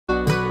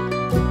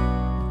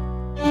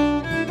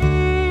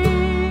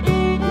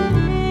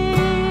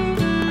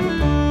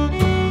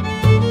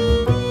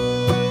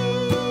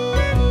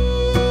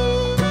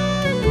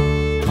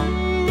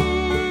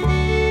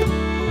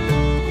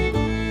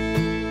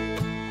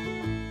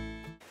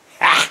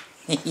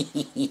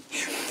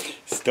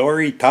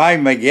Story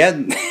time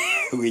again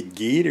with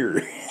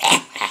Gator.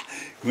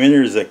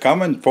 Winter's a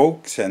coming,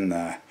 folks, and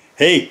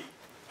hey,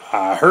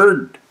 I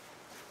heard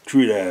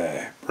through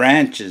the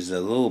branches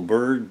the little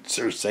birds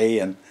are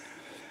saying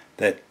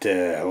that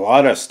a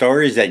lot of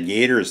stories that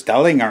Gator is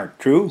telling aren't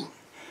true.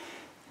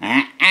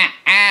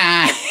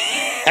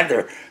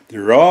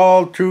 They're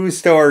all true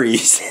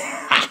stories.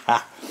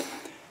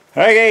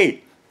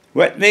 Okay,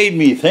 what made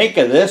me think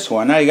of this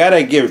one, I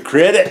gotta give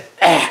credit.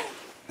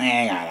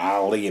 Hang on,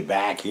 I'll lay it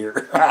back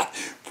here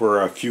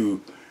for a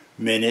few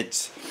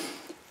minutes.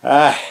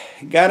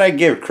 Gotta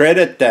give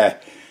credit to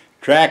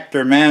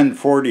TractorMan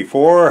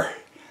 44.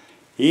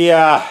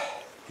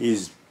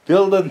 He's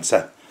building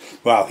some,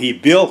 well, he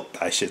built,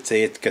 I should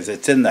say it because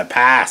it's in the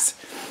past.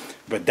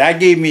 But that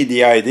gave me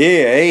the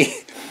idea,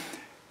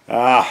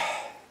 eh?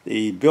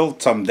 He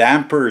built some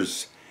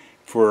dampers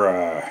for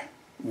a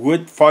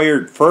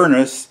wood-fired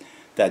furnace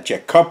that you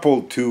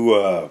coupled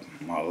to,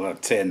 well,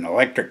 let's say an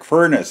electric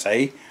furnace,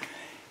 eh?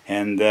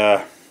 And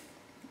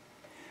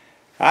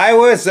I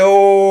was,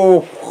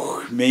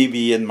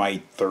 maybe in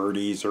my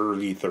 30s,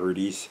 early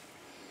 30s.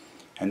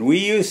 And we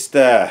used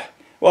to,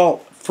 well,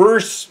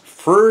 first,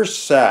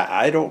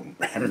 I don't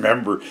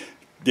remember,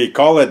 they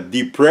call it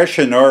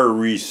depression or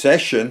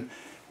recession,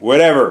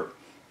 whatever.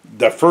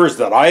 The first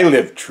that I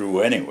lived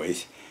through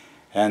anyways.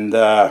 And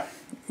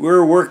we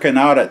were working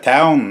out of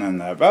town,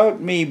 and about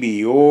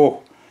maybe,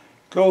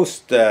 close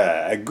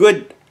to a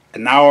good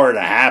an hour and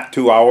a half,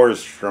 2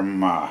 hours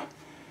from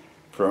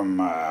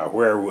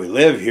where we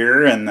live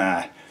here, and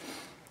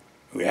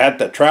we had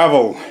to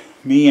travel,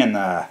 me and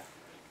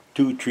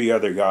 2-3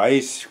 other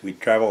guys, we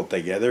traveled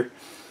together.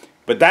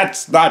 But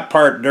that's not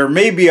part, there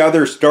may be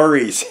other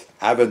stories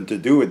having to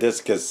do with this,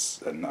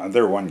 because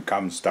another one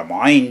comes to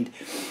mind.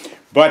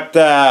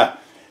 But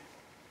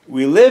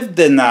we lived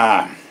in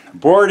a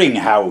boarding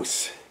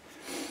house.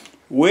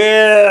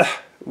 We'll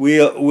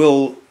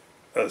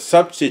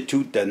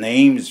substitute the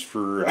names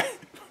for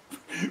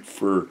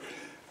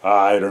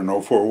I don't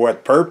know for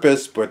what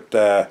purpose, but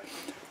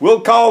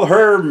we'll call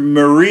her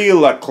Marie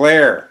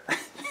LeClaire.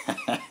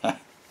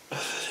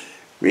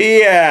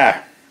 We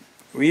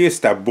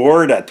used to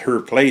board at her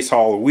place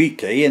all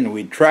week, eh? And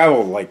we'd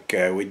travel, like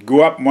we'd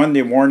go up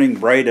Monday morning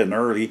bright and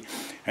early,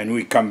 and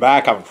we'd come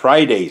back on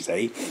Fridays,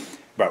 eh?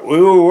 But we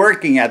were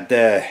working at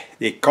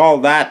they call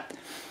that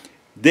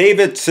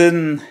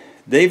Davidson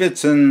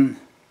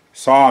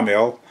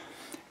Sawmill,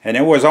 and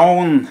it was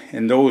owned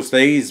in those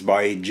days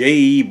by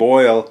J.E.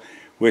 Boyle,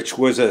 which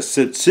was a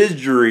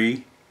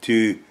subsidiary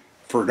to,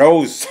 for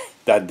those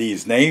that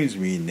these names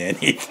mean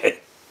anything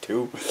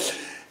to,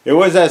 it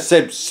was a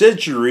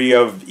subsidiary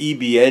of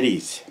E.B.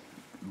 Eddie's.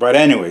 But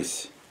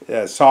anyways,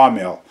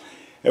 sawmill.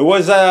 It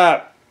was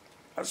a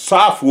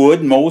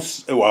softwood,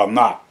 well,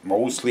 not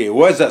mostly, it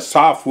was a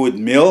softwood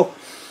mill.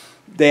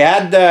 They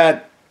had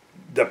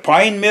the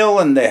pine mill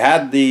and they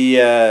had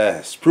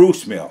the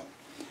spruce mill.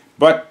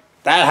 But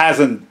that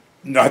hasn't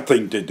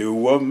nothing to do,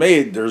 well,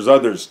 maybe there's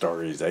other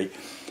stories, eh?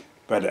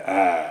 But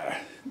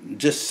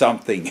just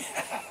something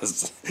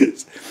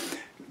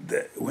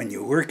when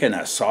you work in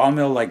a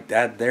sawmill like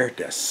that there,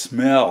 the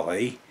smell,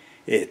 eh?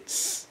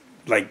 It's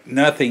like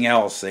nothing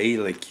else, eh?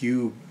 Like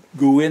you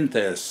go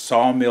into a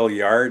sawmill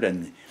yard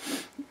and,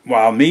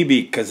 well,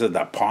 maybe because of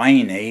the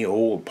pine, eh?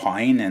 Old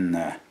pine,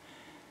 and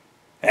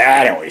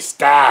anyways,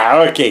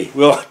 okay,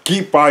 we'll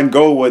keep on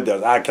going with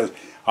that because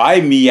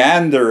I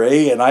meander,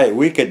 eh? And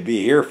we could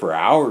be here for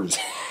hours.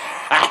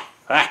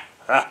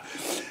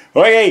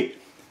 Okay,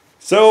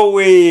 so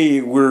we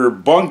were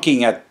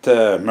bunking at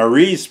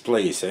Marie's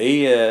place,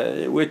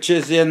 eh? Which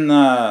is in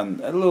a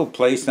little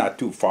place not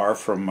too far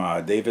from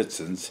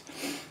Davidson's.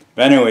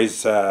 But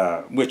anyways,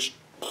 which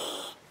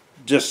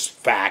just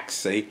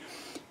facts, eh?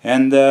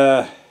 And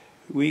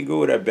we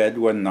go to bed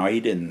one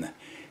night, and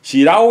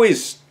she'd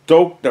always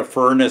stoke the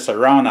furnace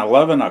around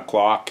 11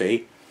 o'clock,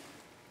 eh?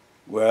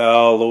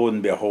 Well, lo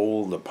and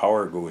behold, the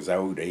power goes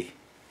out, eh?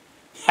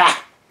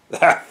 Ha!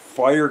 The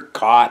fire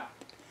caught.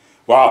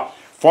 Well,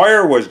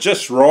 fire was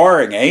just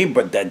roaring, eh?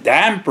 But the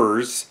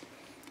dampers,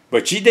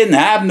 but she didn't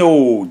have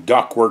no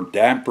ductwork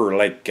damper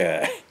like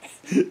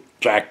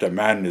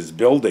TractorMan is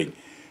building.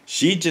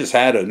 She just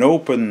had an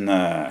open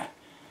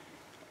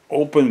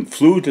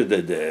flue to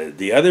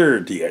the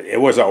other,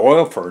 it was an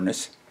oil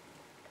furnace,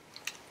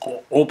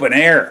 open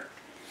air.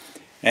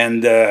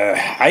 And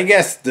I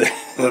guess the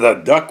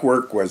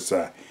ductwork was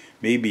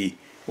maybe,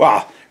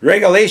 well,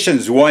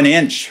 regulation's 1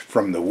 inch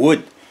from the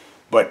wood.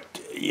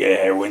 But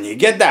yeah, when you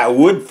get that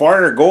wood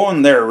fire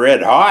going there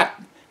red hot,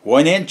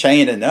 1 inch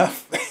ain't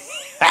enough.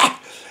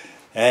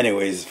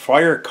 Anyways,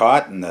 fire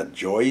caught in the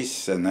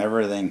joists and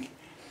everything.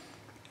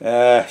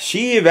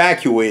 She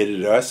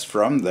evacuated us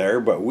from there,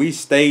 but we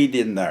stayed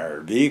in our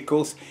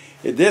vehicles.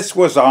 This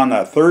was on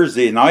a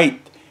Thursday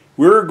night.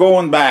 We were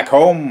going back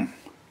home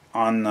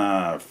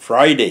on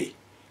Friday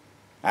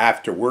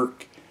after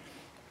work.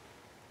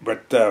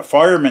 But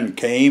firemen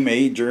came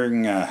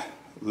during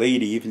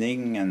late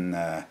evening,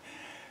 and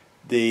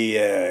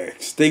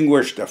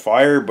extinguished the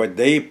fire, but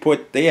they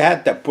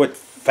had to put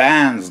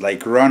fans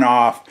like run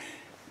off.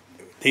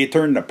 They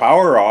turned the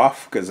power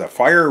off because the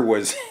fire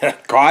was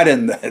caught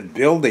in the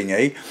building,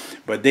 eh?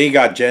 But they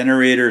got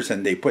generators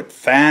and they put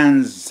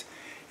fans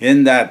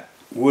in that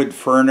wood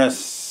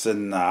furnace,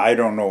 and I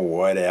don't know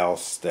what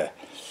else to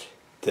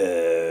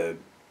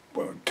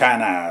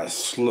kind of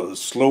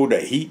slow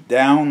the heat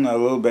down a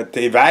little bit,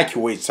 to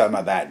evacuate some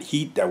of that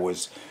heat that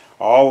was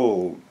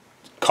all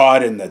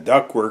caught in the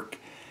ductwork.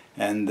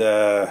 And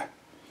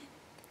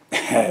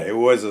it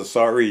was a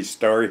sorry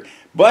story.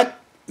 But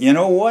you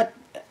know what?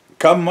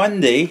 Come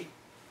Monday,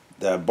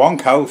 the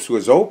bunkhouse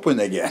was open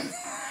again.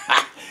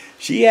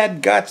 She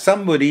had got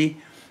somebody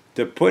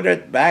to put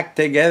it back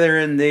together,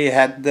 and they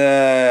had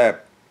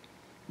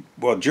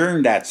well,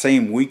 during that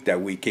same week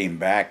that we came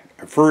back,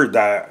 for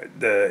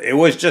it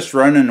was just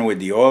running with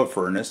the oil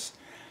furnace,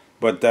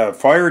 but the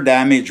fire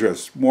damage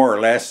was more or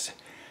less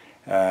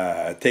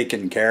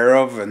taken care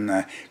of,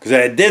 and because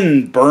it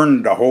didn't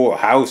burn the whole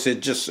house,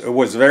 it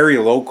was very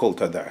local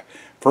to the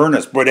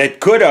furnace, but it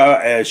could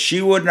have,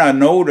 she wouldn't have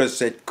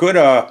noticed, it could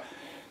have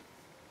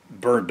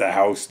burnt the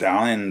house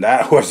down, and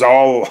that was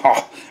all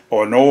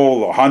an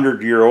old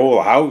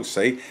 100-year-old house,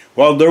 eh?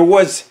 Well, there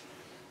was,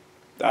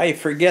 I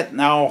forget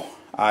now,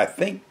 I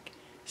think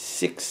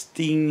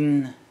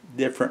 16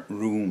 different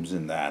rooms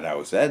in that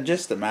house.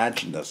 Just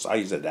imagine the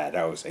size of that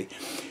house, eh?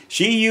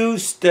 She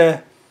used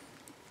to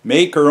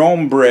make her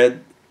own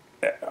bread,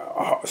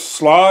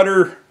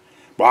 slaughter.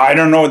 Well, I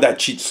don't know that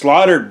she'd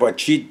slaughtered,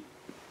 but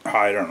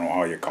I don't know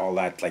how you call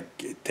that. Like,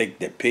 you take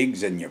the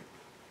pigs and you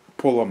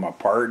pull them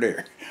apart,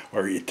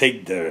 or you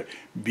take the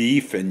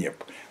beef and you.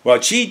 Well,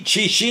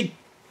 she'd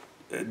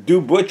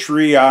do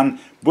butcher on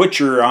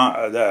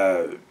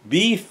the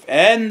beef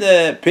and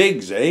the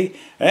pigs, eh,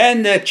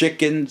 and the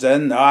chickens,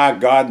 and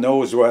God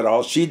knows what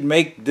else. She'd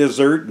make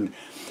dessert, and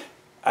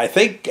I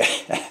think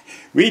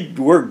we'd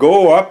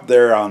go up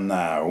there in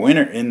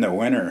the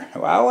winter.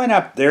 Well, I went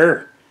up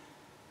there.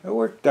 I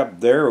worked up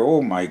there.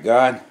 Oh my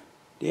God,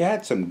 they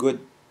had some good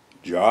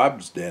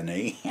jobs then,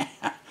 eh?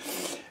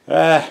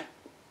 I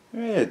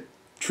had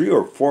 3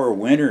 or 4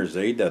 winters,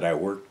 eh, that I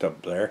worked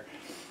up there.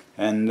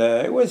 And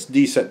it was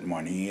decent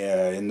money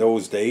in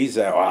those days.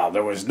 Well,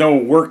 there was no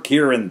work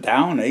here in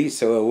town, eh?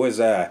 So it was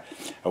a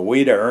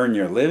way to earn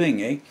your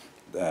living, eh?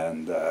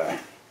 And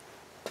that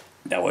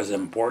was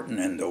important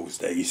in those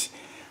days.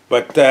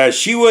 But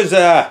she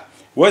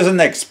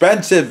wasn't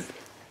expensive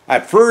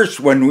at first.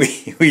 When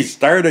we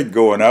started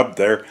going up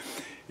there,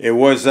 it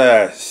was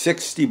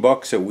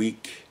 $60 a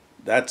week.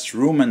 That's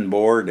room and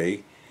board, eh?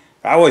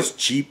 That was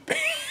cheap.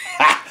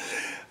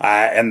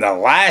 And the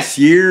last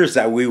years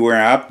that we were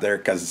up there,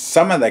 because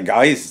some of the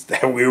guys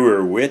that we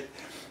were with,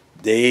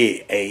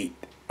 they ate.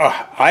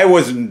 I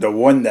wasn't the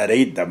one that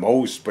ate the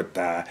most, but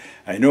I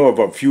know of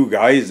a few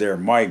guys there.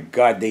 My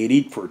God, they'd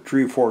eat for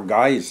 3 or 4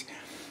 guys.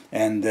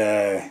 And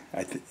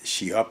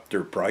she upped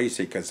her price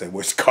because it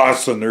was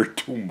costing her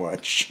too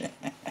much.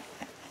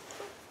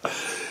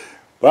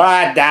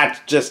 But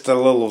that's just a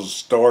little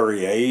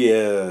story,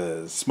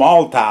 eh?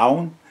 Small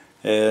town,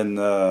 and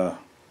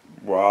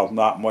well,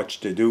 not much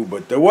to do,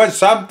 but there was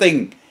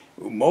something.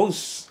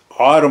 Most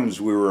autumns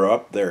we were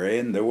up there, eh?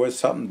 And there was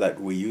something that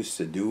we used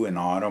to do in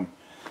autumn.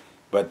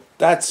 But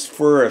that's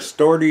for a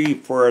story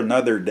for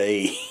another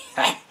day.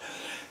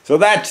 So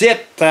that's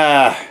it.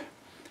 The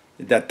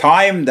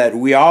time that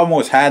we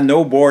almost had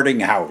no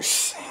boarding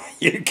house,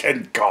 you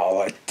can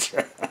call it.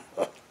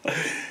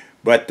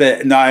 But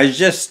no, it's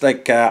just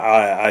like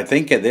I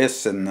think of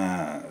this, and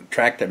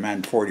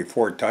TractorMan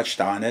 44 touched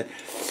on it.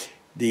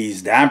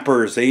 These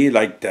dampers,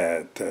 like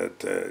the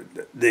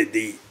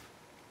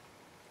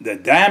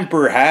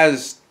damper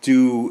has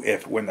to,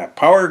 when the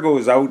power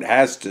goes out,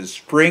 has to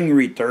spring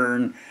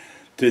return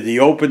to the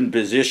open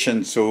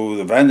position, so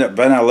the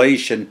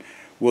ventilation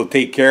will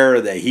take care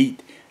of the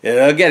heat.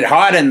 It'll get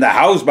hot in the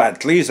house, but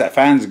at least the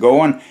fan's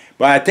going.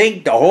 But I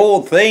think the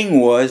whole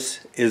thing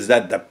is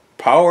that the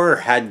power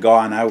had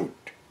gone out.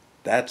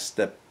 That's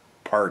the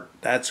part.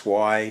 That's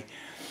why.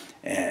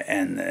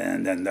 And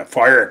then the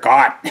fire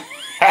caught.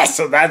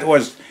 So that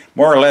was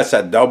more or less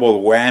a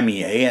double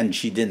whammy, eh? And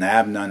she didn't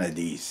have none of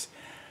these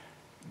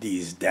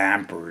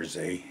dampers,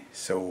 eh?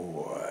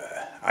 So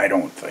I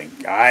don't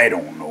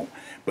know.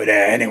 But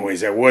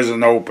anyways, it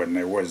wasn't open.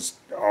 It was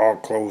all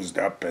closed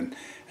up, and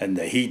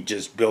the heat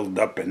just built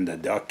up in the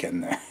duct,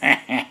 and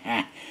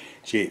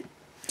she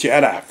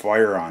had a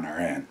fire on her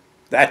hand.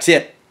 That's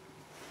it.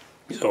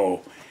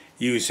 So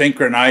you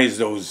synchronize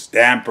those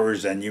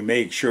dampers, and you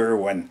make sure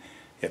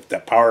if the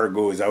power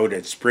goes out,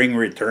 it spring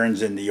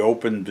returns in the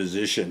open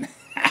position.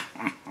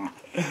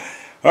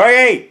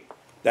 Okay,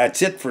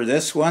 that's it for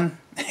this one.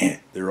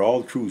 They're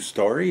all true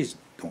stories.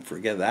 Don't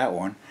forget that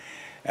one.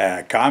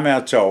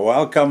 Comments are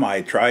welcome.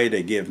 I try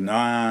to give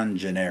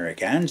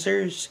non-generic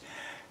answers.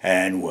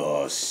 And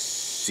we'll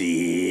see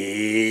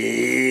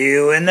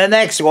you in the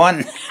next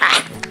one.